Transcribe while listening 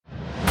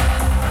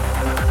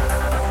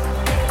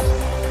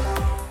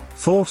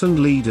Thought and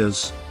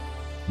leaders.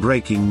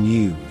 Breaking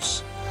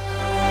news.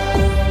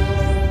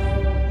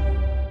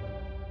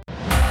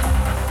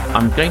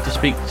 I'm going to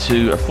speak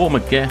to a former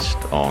guest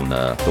on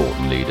Thought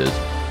and Leaders,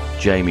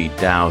 Jamie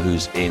Dow,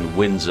 who's in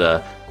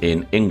Windsor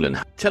in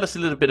England. Tell us a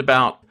little bit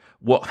about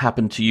what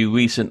happened to you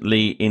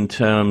recently in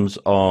terms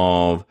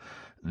of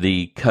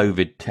the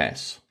COVID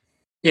tests.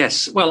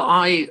 Yes, well,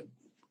 I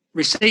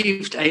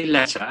received a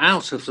letter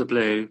out of the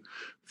blue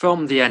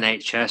from the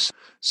NHS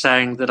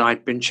saying that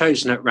I'd been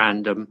chosen at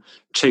random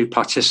to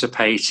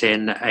participate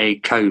in a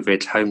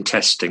COVID home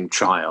testing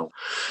trial.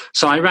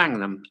 So I rang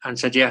them and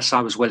said, yes,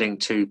 I was willing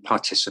to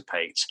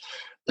participate.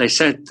 They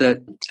said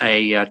that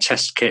a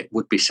test kit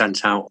would be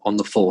sent out on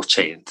the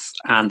 14th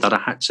and that I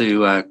had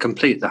to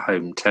complete the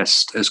home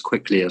test as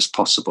quickly as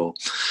possible.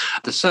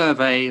 The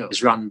survey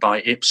is run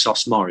by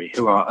Ipsos Mori,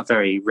 who are a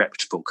very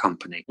reputable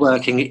company,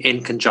 working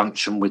in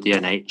conjunction with the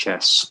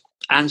NHS.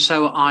 And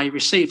so I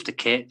received the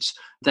kit.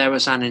 There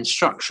was an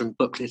instruction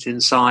booklet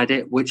inside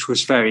it, which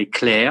was very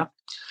clear.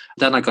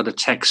 Then I got a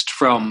text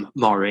from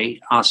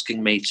Mori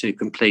asking me to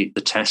complete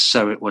the test,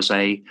 so it was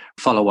a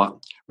follow-up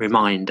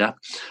reminder.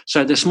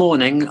 So this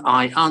morning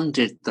I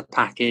undid the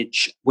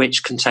package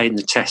which contained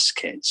the test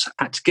kits.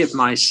 I had to give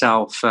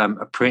myself a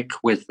prick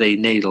with the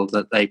needle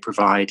that they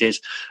provided,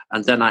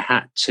 and then I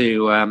had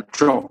to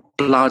drop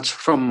blood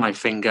from my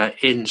finger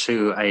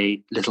into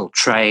a little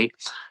tray.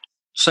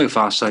 So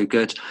far, so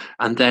good.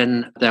 And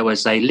then there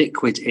was a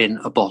liquid in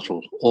a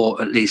bottle,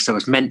 or at least there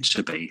was meant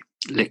to be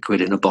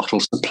liquid in a bottle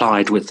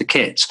supplied with the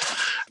kit.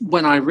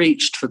 When I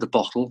reached for the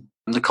bottle,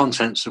 the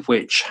contents of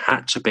which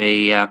had to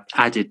be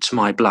added to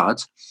my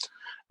blood,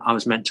 I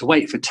was meant to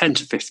wait for 10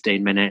 to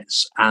 15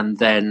 minutes and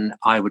then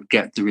I would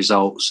get the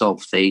results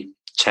of the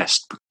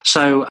test.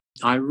 So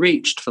I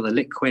reached for the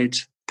liquid,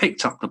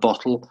 picked up the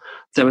bottle.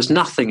 There was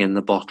nothing in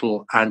the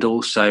bottle, and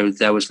also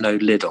there was no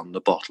lid on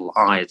the bottle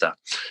either.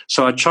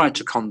 So I tried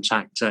to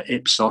contact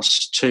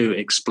Ipsos to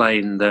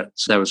explain that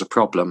there was a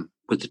problem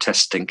with the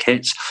testing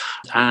kit,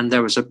 and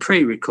there was a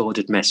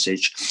pre-recorded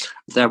message.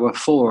 There were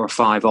 4 or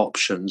 5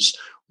 options,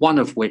 one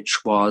of which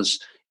was,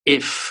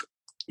 if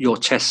your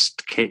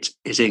test kit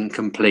is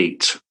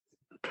incomplete,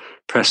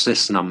 press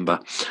this number.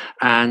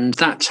 And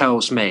that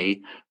tells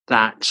me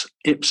that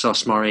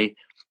Ipsos Mori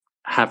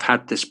have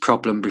had this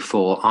problem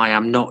before. I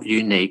am not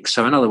unique.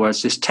 So in other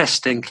words, this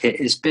testing kit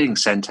is being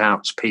sent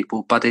out to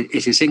people, but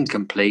it is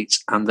incomplete,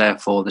 and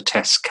therefore the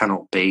test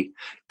cannot be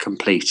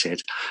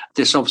completed.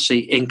 This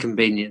obviously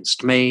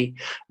inconvenienced me.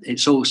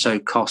 It's also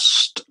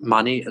cost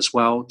money as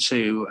well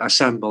to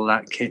assemble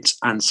that kit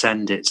and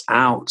send it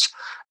out.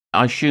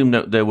 I assume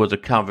that there was a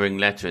covering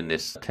letter in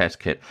this test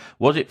kit.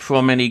 Was it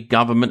from any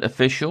government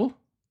official?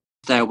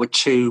 There were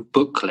 2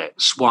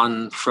 booklets,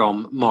 one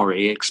from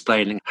Mori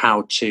explaining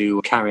how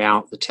to carry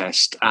out the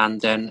test,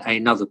 and then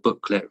another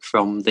booklet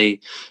from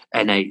the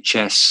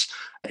NHS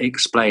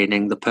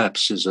explaining the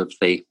purposes of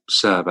the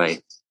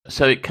survey.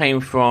 So it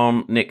came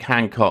from Nick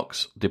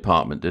Hancock's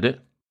department, did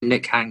it?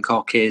 Nick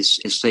Hancock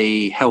is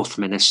the health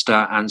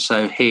minister, and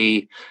so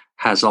he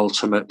has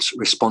ultimate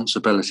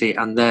responsibility,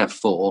 and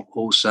therefore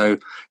also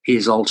he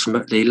is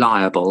ultimately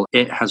liable.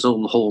 It has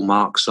all the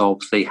hallmarks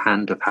of the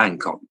hand of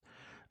Hancock.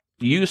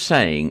 You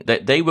saying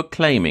that they were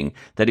claiming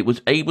that it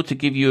was able to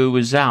give you a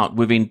result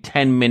within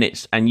 10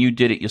 minutes and you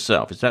did it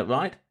yourself. Is that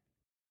right?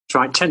 That's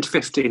right, 10 to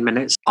 15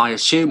 minutes. I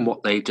assume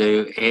what they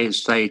do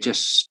is they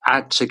just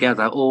add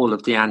together all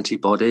of the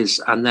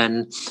antibodies and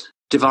then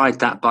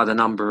divide that by the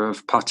number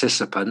of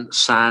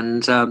participants,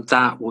 and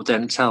that will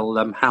then tell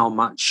them how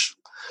much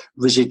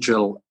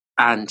residual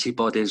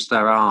antibodies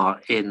there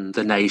are in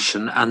the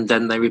nation, and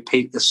then they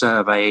repeat the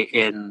survey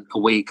in a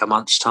week, a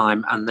month's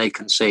time, and they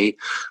can see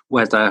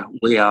whether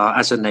we are,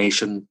 as a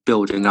nation,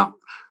 building up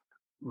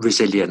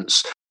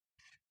resilience.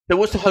 So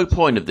what's the whole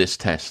point of this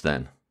test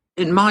then?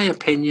 In my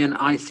opinion,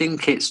 I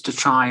think it's to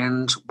try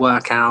and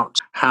work out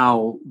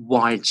how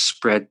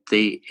widespread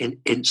the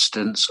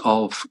instance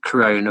of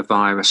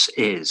coronavirus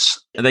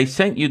is. They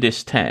sent you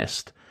this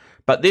test,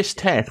 but this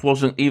test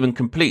wasn't even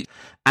complete.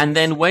 And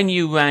then when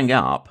you rang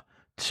up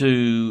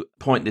to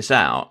point this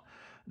out,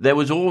 there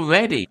was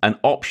already an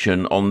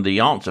option on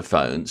the answer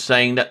phone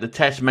saying that the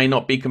test may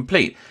not be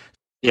complete.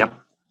 Yeah.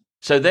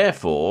 So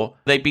therefore,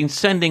 they've been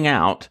sending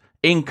out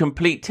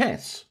incomplete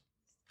tests.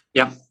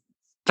 Yeah,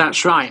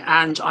 that's right.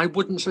 And I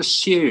wouldn't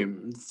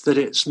assume that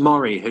it's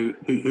Mori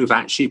who've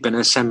actually been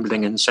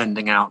assembling and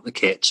sending out the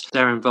kits.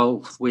 They're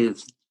involved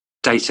with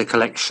data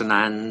collection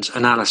and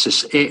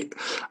analysis.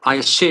 I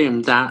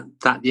assume that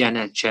the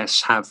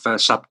NHS have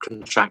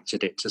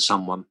subcontracted it to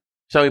someone.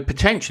 So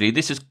potentially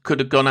this could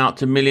have gone out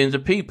to millions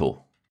of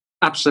people.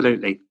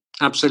 Absolutely.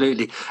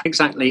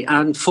 Exactly.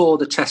 And for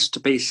the test to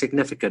be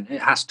significant,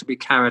 it has to be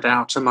carried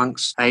out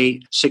amongst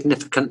a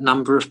significant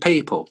number of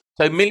people.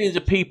 So millions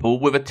of people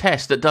with a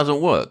test that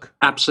doesn't work.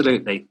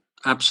 Absolutely.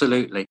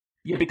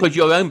 Yeah, because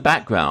your own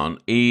background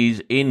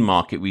is in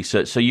market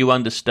research, so you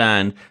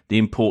understand the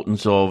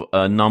importance of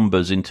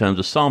numbers in terms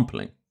of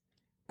sampling.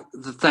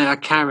 They are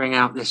carrying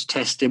out this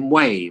test in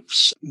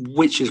waves,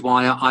 which is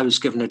why I was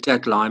given a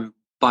deadline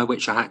by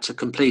which I had to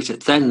complete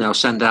it. Then they'll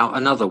send out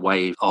another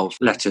wave of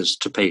letters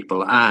to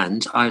people,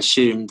 and I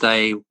assume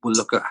they will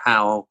look at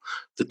how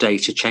the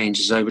data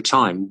changes over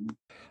time.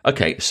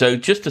 Okay, so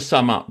just to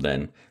sum up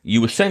then,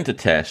 you were sent a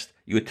test,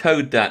 you were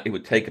told that it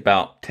would take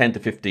about 10 to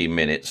 15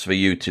 minutes for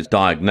you to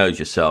diagnose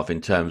yourself in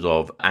terms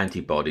of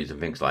antibodies and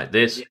things like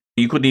this.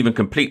 You couldn't even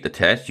complete the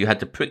test, you had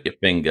to prick your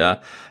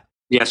finger.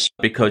 Yes.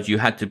 Because you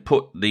had to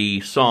put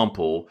the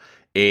sample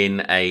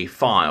in a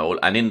file,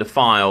 and in the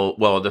file,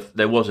 well,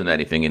 there wasn't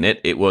anything in it.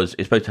 It's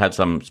supposed to have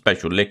some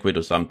special liquid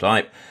of some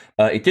type.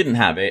 It didn't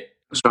have it.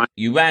 That's right.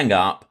 You rang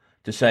up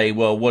to say,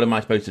 well, what am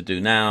I supposed to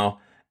do now?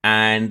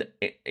 And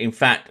in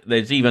fact,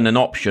 there's even an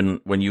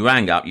option when you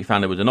rang up, you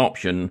found there was an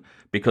option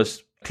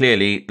because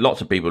clearly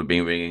lots of people have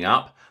been ringing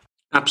up.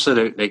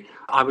 Absolutely.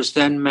 I was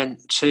then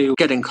meant to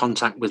get in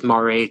contact with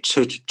Murray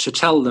to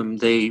tell them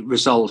the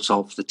result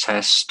of the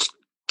test,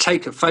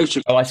 take a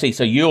photograph. Oh, I see.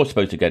 So you're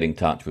supposed to get in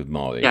touch with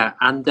Murray. Yeah,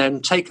 and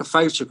then take a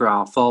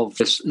photograph of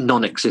this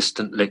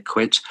non-existent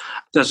liquid.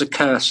 There's a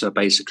cursor,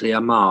 basically, a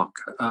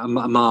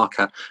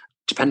marker.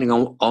 Depending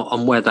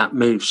on where that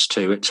moves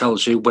to, it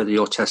tells you whether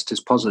your test is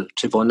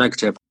positive or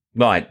negative.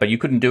 Right, but you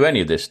couldn't do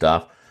any of this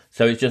stuff.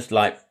 So it's just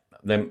like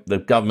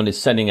the government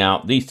is sending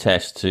out these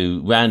tests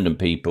to random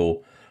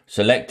people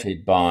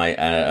selected by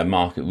a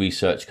market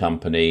research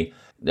company.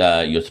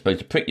 You're supposed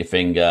to prick your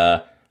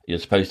finger. You're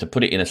supposed to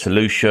put it in a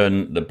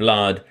solution, the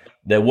blood.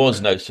 There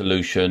was no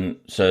solution.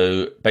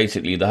 So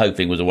basically the whole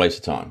thing was a waste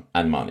of time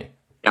and money.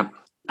 Yeah.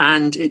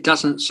 And it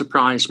doesn't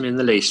surprise me in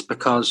the least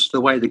because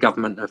the way the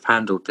government have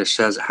handled this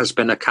has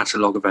been a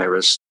catalogue of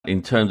errors.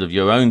 In terms of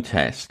your own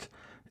test,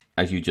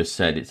 as you just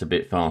said, it's a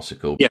bit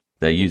farcical. Yeah.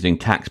 They're using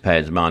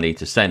taxpayers' money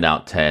to send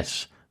out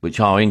tests which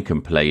are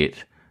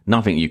incomplete,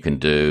 nothing you can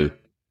do,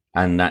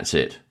 and that's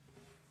it.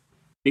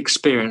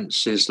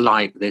 Experiences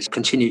like this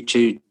continue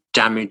to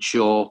damage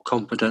your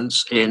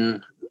confidence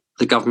in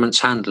the government's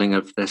handling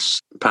of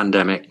this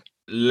pandemic.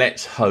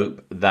 Let's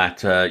hope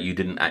that you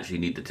didn't actually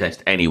need the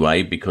test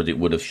anyway, because it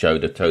would have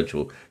showed a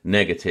total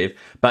negative.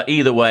 But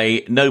either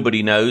way,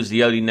 nobody knows.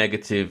 The only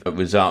negative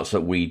results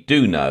that we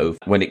do know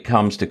when it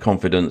comes to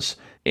confidence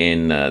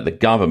in the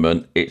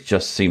government, it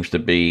just seems to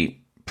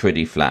be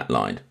pretty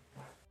flatlined.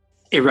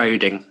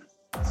 Eroding.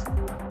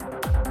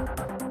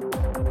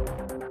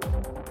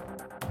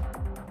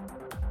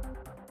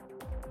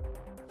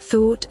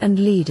 Thought and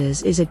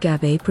Leaders is a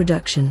Gabay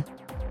production.